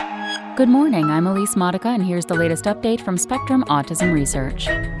Good morning, I'm Elise Modica, and here's the latest update from Spectrum Autism Research.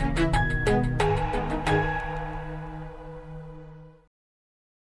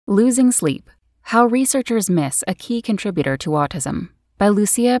 Losing Sleep: How Researchers Miss a Key Contributor to Autism by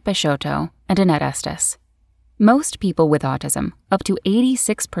Lucia Peixoto and Annette Estes. Most people with autism, up to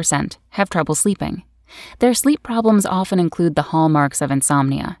 86%, have trouble sleeping. Their sleep problems often include the hallmarks of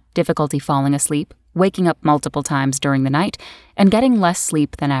insomnia, difficulty falling asleep, waking up multiple times during the night, and getting less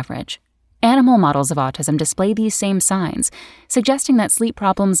sleep than average. Animal models of autism display these same signs, suggesting that sleep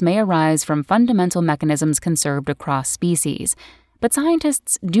problems may arise from fundamental mechanisms conserved across species. But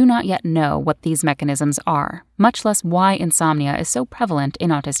scientists do not yet know what these mechanisms are, much less why insomnia is so prevalent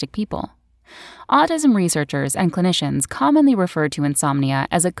in autistic people. Autism researchers and clinicians commonly refer to insomnia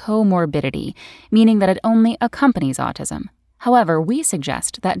as a comorbidity, meaning that it only accompanies autism. However, we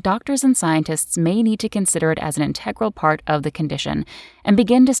suggest that doctors and scientists may need to consider it as an integral part of the condition and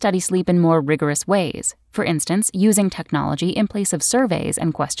begin to study sleep in more rigorous ways, for instance, using technology in place of surveys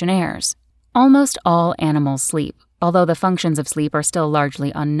and questionnaires. Almost all animals sleep, although the functions of sleep are still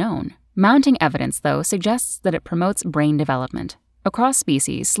largely unknown. Mounting evidence, though, suggests that it promotes brain development. Across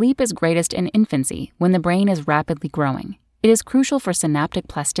species, sleep is greatest in infancy when the brain is rapidly growing. It is crucial for synaptic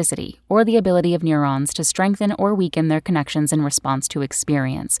plasticity, or the ability of neurons to strengthen or weaken their connections in response to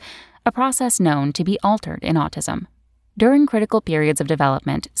experience, a process known to be altered in autism. During critical periods of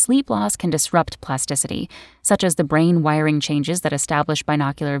development, sleep loss can disrupt plasticity, such as the brain wiring changes that establish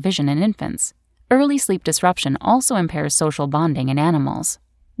binocular vision in infants. Early sleep disruption also impairs social bonding in animals.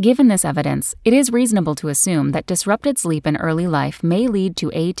 Given this evidence, it is reasonable to assume that disrupted sleep in early life may lead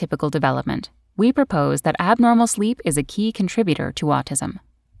to atypical development. We propose that abnormal sleep is a key contributor to autism.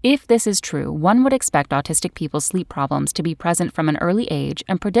 If this is true, one would expect autistic people's sleep problems to be present from an early age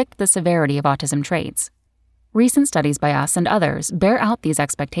and predict the severity of autism traits. Recent studies by us and others bear out these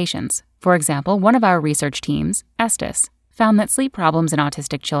expectations. For example, one of our research teams, Estes, found that sleep problems in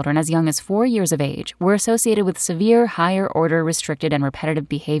autistic children as young as 4 years of age were associated with severe higher-order restricted and repetitive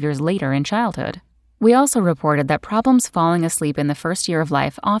behaviors later in childhood. We also reported that problems falling asleep in the first year of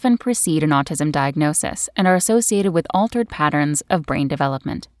life often precede an autism diagnosis and are associated with altered patterns of brain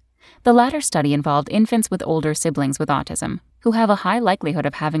development. The latter study involved infants with older siblings with autism, who have a high likelihood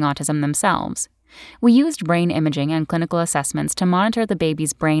of having autism themselves. We used brain imaging and clinical assessments to monitor the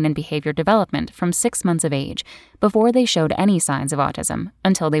baby's brain and behavior development from 6 months of age, before they showed any signs of autism,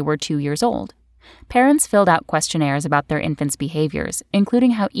 until they were 2 years old. Parents filled out questionnaires about their infants' behaviors,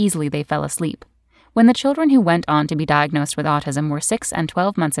 including how easily they fell asleep. When the children who went on to be diagnosed with autism were 6 and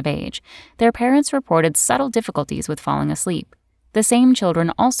 12 months of age, their parents reported subtle difficulties with falling asleep. The same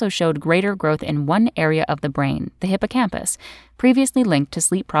children also showed greater growth in one area of the brain, the hippocampus, previously linked to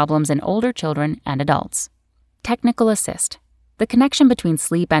sleep problems in older children and adults. Technical assist. The connection between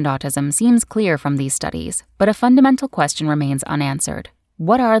sleep and autism seems clear from these studies, but a fundamental question remains unanswered.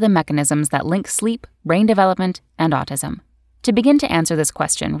 What are the mechanisms that link sleep, brain development, and autism? To begin to answer this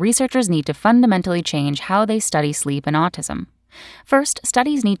question, researchers need to fundamentally change how they study sleep and autism. First,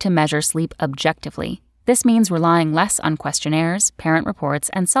 studies need to measure sleep objectively. This means relying less on questionnaires, parent reports,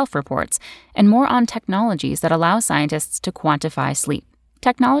 and self-reports, and more on technologies that allow scientists to quantify sleep.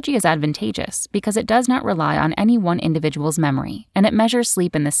 Technology is advantageous because it does not rely on any one individual's memory, and it measures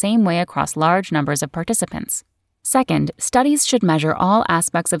sleep in the same way across large numbers of participants. Second, studies should measure all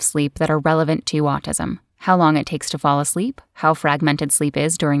aspects of sleep that are relevant to autism: how long it takes to fall asleep, how fragmented sleep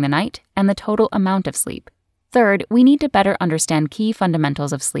is during the night, and the total amount of sleep. Third, we need to better understand key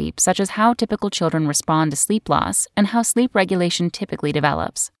fundamentals of sleep, such as how typical children respond to sleep loss and how sleep regulation typically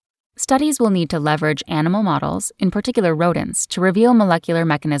develops. Studies will need to leverage animal models, in particular rodents, to reveal molecular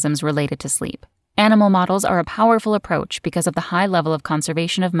mechanisms related to sleep. Animal models are a powerful approach because of the high level of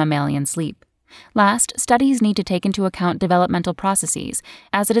conservation of mammalian sleep. Last, studies need to take into account developmental processes,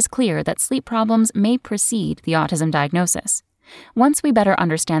 as it is clear that sleep problems may precede the autism diagnosis. Once we better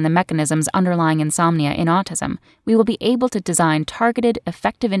understand the mechanisms underlying insomnia in autism, we will be able to design targeted,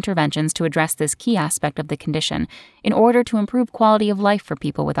 effective interventions to address this key aspect of the condition in order to improve quality of life for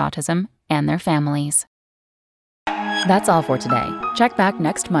people with autism and their families. That's all for today. Check back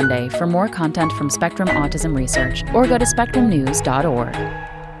next Monday for more content from Spectrum Autism Research or go to spectrumnews.org.